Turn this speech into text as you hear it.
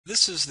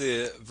This is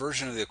the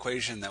version of the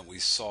equation that we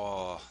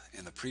saw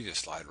in the previous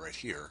slide right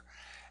here.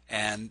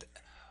 And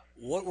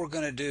what we're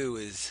going to do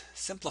is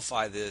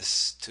simplify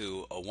this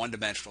to a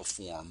one-dimensional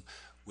form,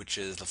 which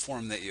is the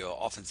form that you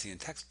often see in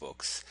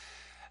textbooks.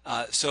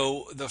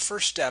 So the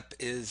first step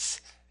is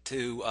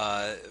to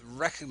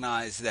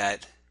recognize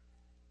that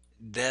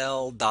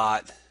del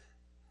dot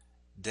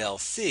del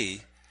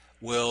C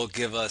will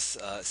give us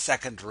a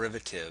second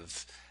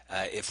derivative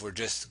if we're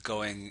just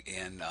going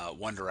in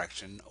one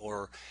direction,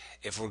 or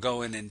if we're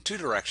going in two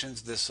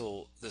directions, this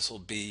will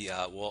be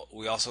well.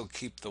 We also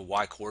keep the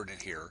y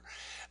coordinate here.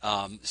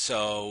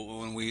 So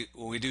when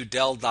we do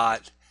del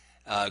dot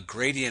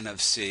gradient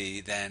of C,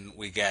 then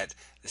we get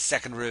the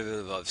second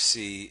derivative of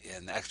C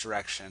in the x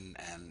direction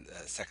and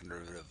the second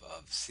derivative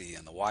of C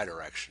in the y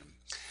direction.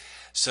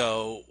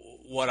 So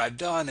what I've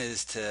done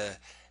is to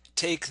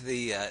take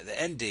the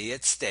ND,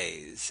 it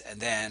stays,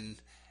 and then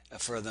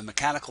for the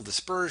mechanical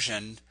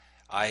dispersion,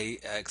 I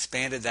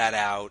expanded that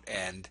out,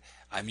 and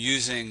I'm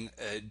using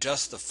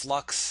just the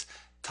flux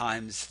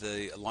times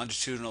the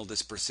longitudinal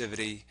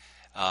dispersivity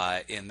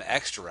in the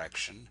x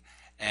direction,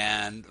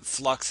 and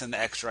flux in the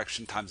x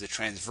direction times the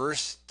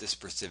transverse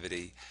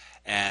dispersivity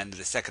and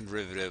the second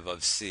derivative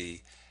of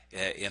C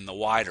in the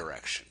y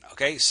direction.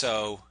 Okay,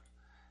 so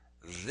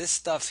this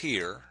stuff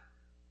here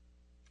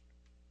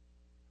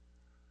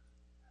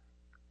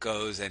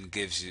goes and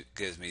gives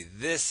me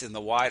this in the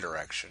y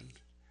direction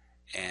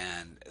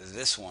and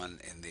this one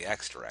in the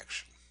x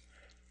direction.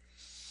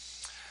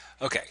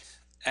 Okay,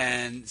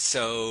 and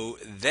so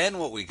then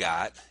what we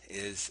got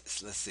is,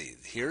 let's see,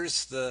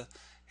 here's the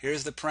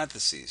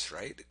parentheses,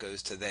 right? It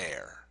goes to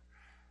there.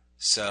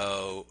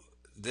 So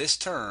this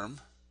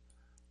term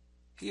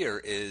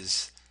here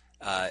is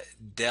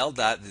del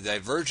dot, the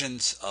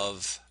divergence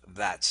of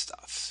that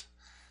stuff.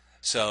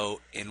 So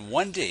in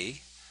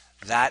 1D,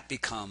 that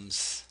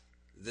becomes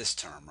this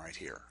term right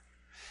here.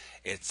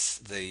 It's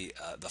the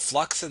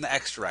flux in the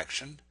x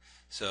direction.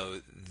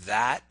 So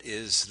that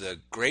is the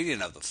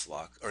gradient of the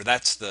flux, or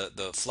that's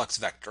the flux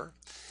vector.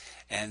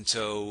 And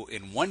so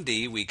in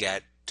 1D, we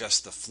get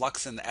just the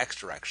flux in the x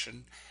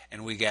direction,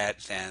 and we get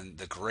then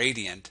the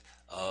gradient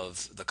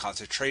of the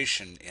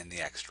concentration in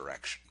the x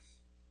direction.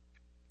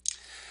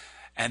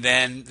 And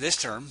then this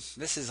term,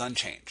 this is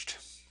unchanged.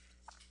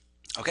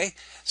 Okay,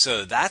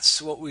 so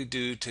that's what we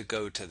do to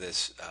go to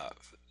this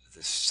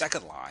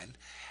second line.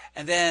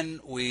 And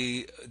then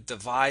we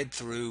divide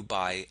through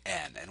by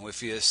n. And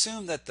if you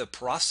assume that the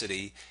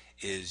porosity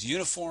is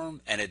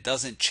uniform and it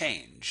doesn't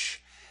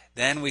change,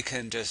 then we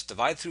can just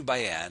divide through by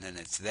n, and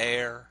it's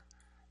there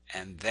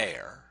and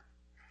there.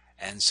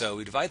 And so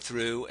we divide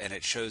through, and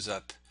it shows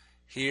up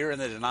here in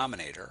the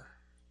denominator,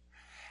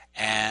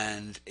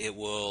 and it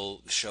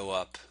will show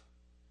up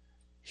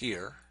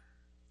here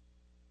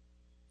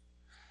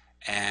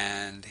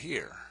and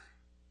here.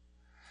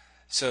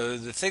 So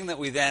the thing that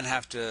we then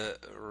have to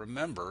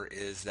remember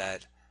is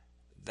that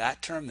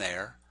that term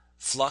there,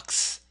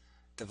 flux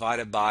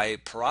divided by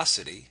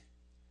porosity,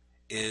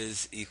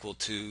 is equal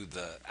to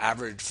the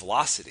average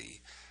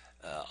velocity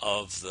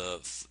of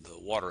the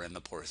water in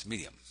the porous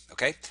medium.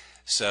 Okay,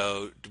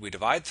 so we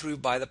divide through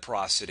by the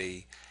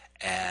porosity,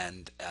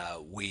 and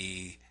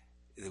we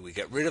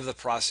get rid of the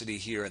porosity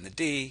here in the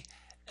D.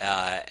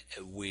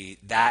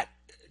 That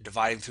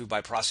dividing through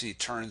by porosity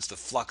turns the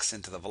flux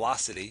into the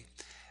velocity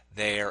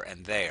there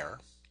and there.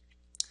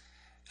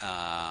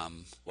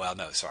 Well,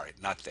 no, sorry,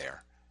 not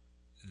there.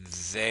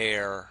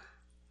 There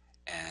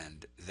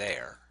and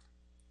there.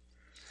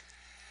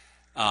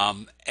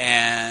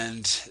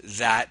 And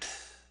that,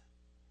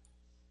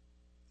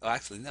 oh,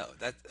 actually, no,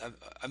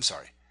 I'm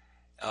sorry.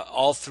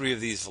 All three of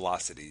these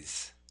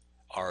velocities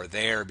are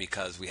there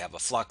because we have a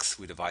flux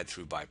we divide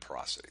through by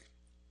porosity.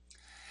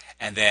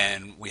 And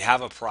then we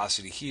have a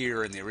porosity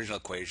here in the original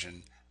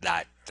equation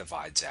that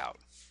divides out.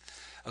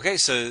 Okay,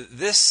 so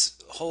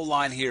this whole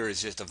line here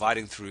is just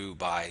dividing through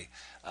by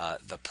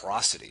the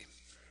porosity.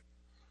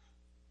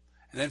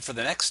 And then for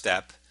the next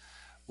step,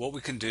 what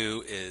we can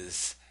do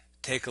is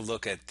take a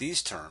look at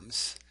these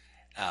terms.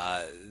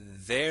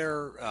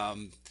 They're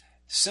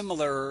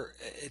similar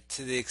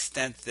to the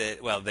extent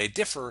that, well, they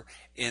differ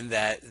in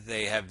that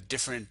they have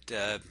different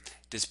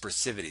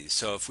dispersivities.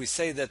 So if we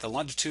say that the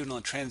longitudinal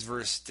and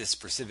transverse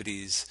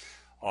dispersivities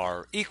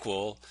are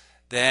equal,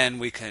 then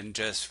we can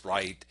just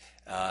write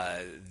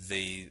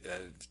the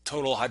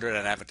total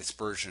hydrodynamic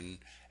dispersion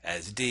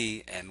as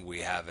D, and we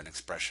have an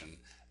expression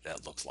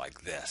that looks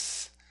like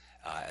this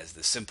as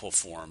the simple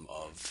form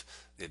of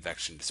the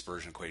advection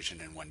dispersion equation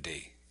in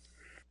 1D.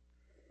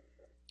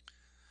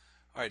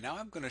 All right, now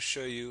I'm going to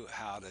show you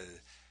how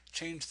to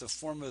change the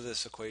form of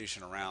this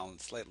equation around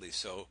slightly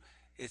so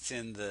it's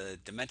in the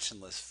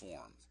dimensionless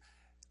form.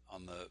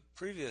 On the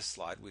previous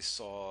slide, we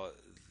saw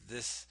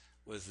this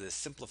was the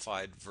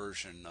simplified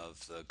version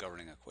of the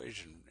governing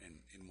equation in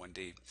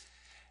 1D.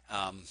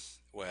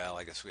 Well,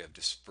 I guess we have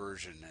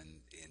dispersion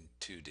in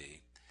 2D.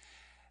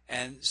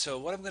 And so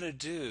what I'm going to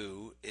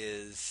do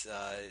is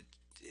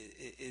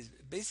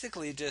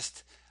basically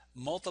just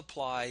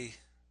multiply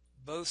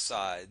both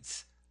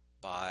sides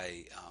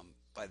by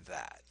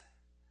that.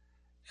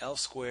 L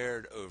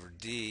squared over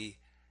D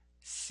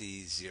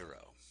C0.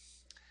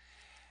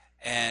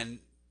 And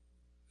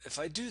if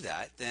I do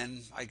that,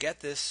 then I get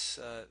this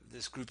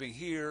this grouping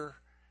here.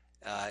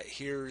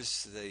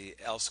 Here's the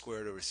L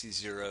squared over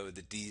C0.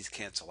 The D's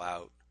cancel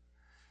out.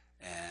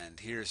 And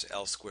here's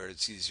L squared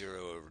C0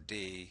 over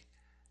D,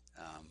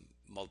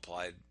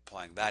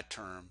 applying that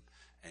term,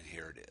 and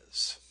here it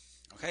is.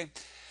 Okay,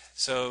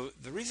 so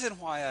the reason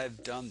why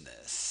I've done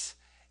this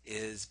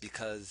is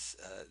because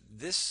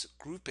this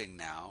grouping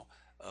now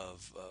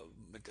of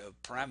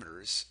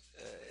parameters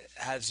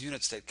has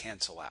units that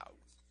cancel out.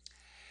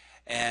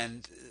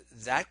 And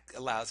that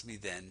allows me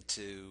then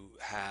to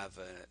have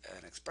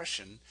an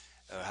expression,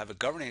 have a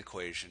governing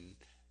equation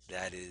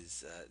that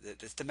is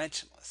that's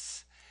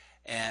dimensionless.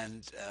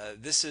 And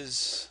this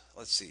is,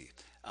 let's see,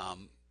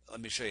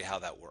 let me show you how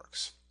that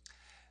works.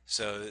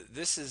 So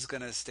this is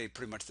going to stay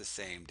pretty much the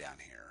same down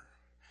here.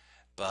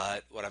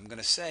 But what I'm going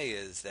to say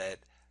is that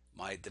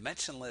my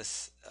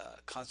dimensionless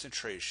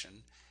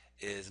concentration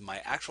is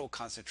my actual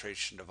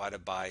concentration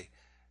divided by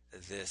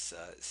this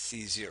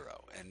C0.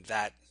 And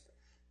that,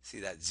 see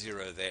that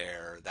 0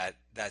 there, that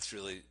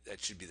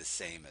should be the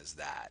same as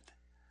that.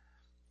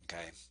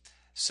 Okay,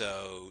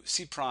 so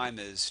C prime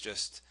is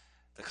just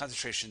the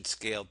concentration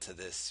scaled to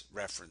this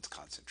reference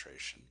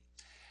concentration,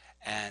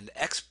 and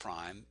X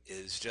prime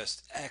is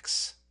just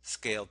X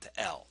scaled to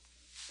L,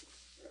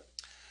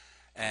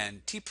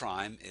 and T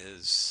prime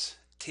is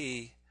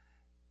T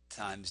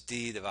times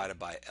D divided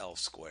by L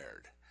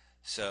squared.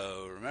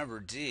 So remember,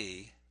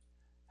 D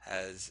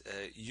has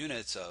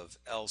units of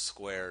L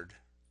squared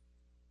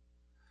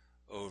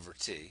over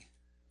T.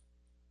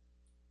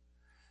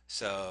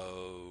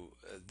 So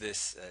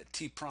this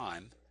T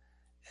prime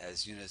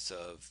has units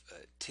of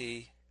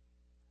T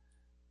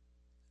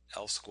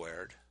L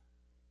squared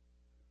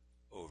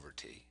over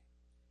T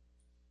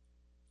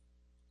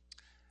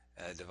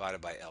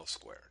divided by L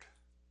squared.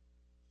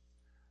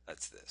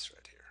 That's this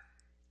right here.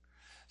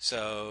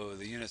 So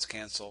the units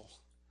cancel,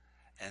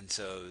 and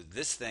so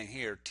this thing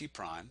here, T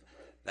prime,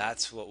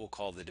 that's what we'll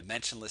call the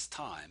dimensionless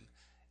time.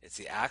 It's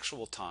the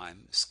actual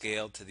time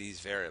scaled to these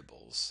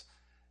variables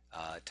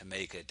to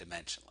make it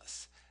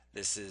dimensionless.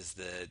 This is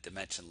the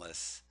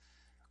dimensionless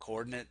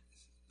coordinate,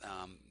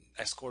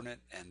 x coordinate,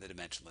 and the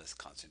dimensionless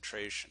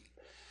concentration.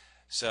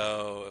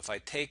 So if I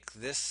take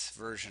this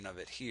version of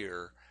it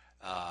here,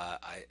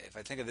 if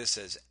I think of this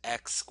as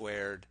x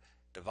squared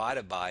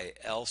divided by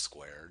L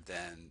squared,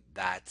 then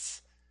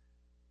that's,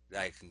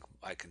 I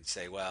can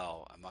say,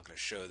 well, I'm not going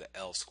to show that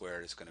L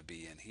squared is going to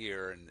be in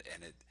here, and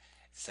it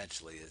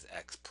essentially is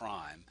x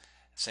prime.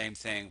 Same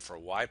thing for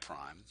y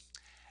prime,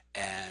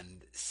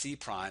 and C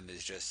prime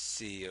is just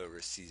C over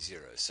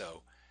C0.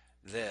 So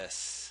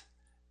this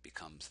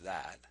becomes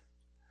that,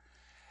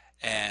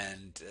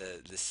 and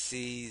the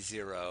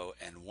C0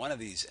 and one of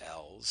these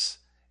L's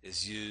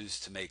is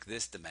used to make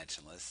this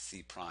dimensionless,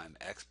 C prime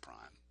x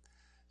prime.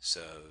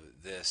 So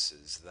this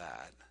is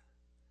that,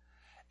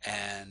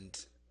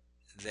 and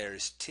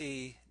there's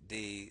T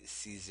D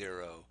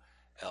C0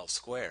 L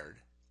squared.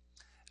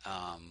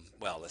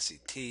 Well, let's see,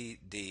 T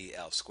D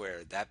L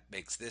squared, that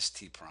makes this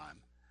T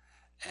prime,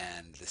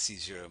 and the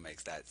C0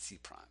 makes that C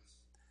prime.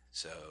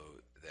 So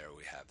there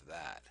we have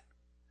that.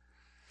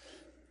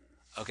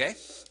 Okay,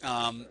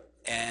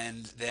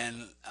 and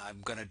then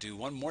I'm going to do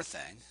one more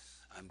thing.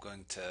 I'm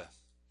going to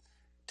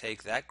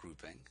take that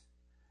grouping,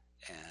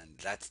 and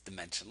that's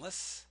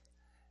dimensionless,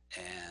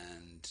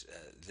 and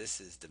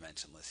this is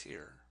dimensionless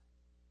here,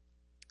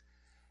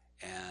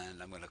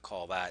 and I'm going to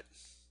call that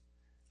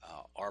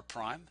R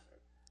prime,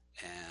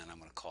 and I'm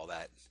going to call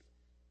that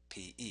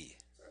PE.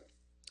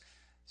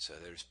 So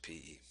there's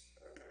PE.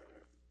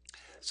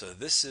 So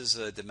this is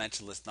a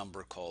dimensionless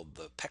number called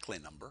the Peckley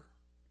number,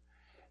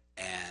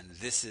 and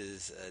this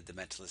is a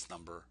dimensionless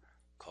number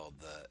called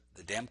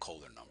the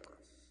Damkolder number.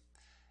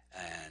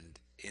 And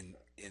in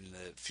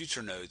the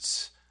future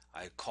notes,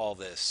 I call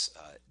this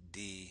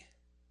DA.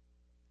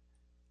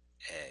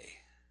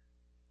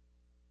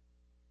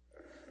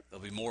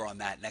 There'll be more on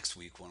that next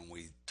week when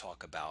we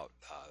talk about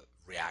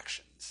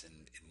reactions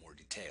in more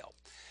detail.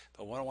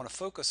 But what I want to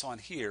focus on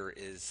here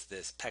is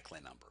this Peckley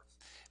number,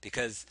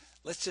 because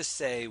let's just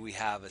say we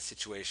have a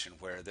situation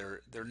where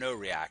there are no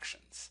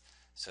reactions,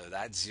 so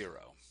that's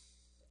 0.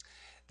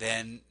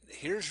 Then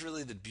here's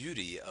really the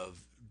beauty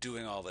of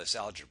doing all this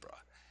algebra.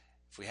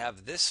 If we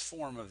have this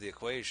form of the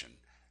equation,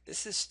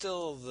 this is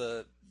still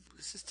the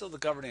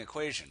governing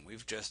equation.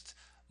 We've just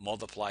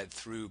multiplied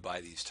through by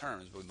these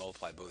terms. We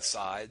multiply both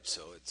sides,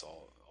 so it's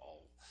all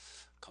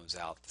comes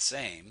out the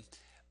same.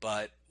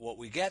 But what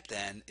we get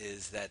then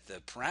is that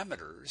the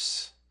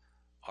parameters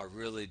are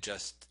really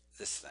just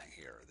this thing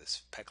here,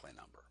 this Peckley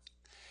number.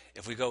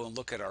 If we go and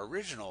look at our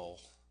original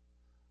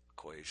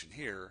equation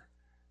here,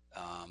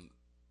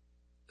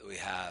 we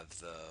have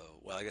the,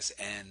 well, I guess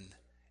n,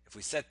 if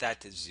we set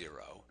that to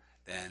 0,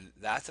 then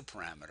that's a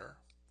parameter,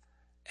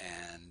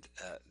 and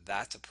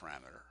that's a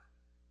parameter.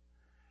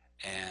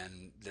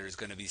 And there's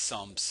going to be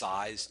some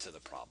size to the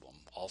problem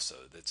also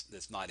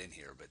that's not in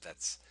here, but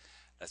that's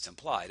that's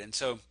implied. And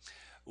so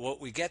what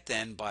we get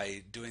then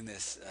by doing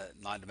this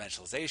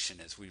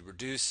non-dimensionalization is we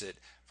reduce it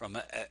from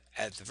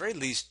at the very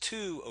least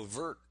two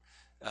overt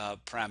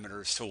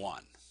parameters to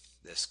one.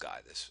 This guy,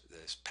 this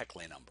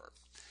Peckley number.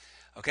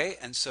 Okay,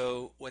 and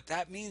so what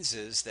that means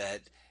is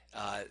that,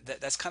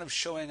 that's kind of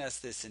showing us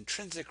this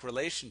intrinsic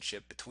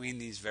relationship between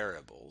these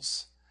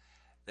variables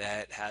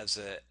that has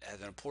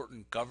an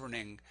important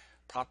governing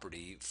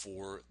property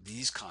for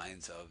these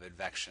kinds of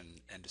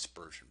advection and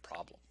dispersion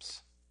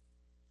problems.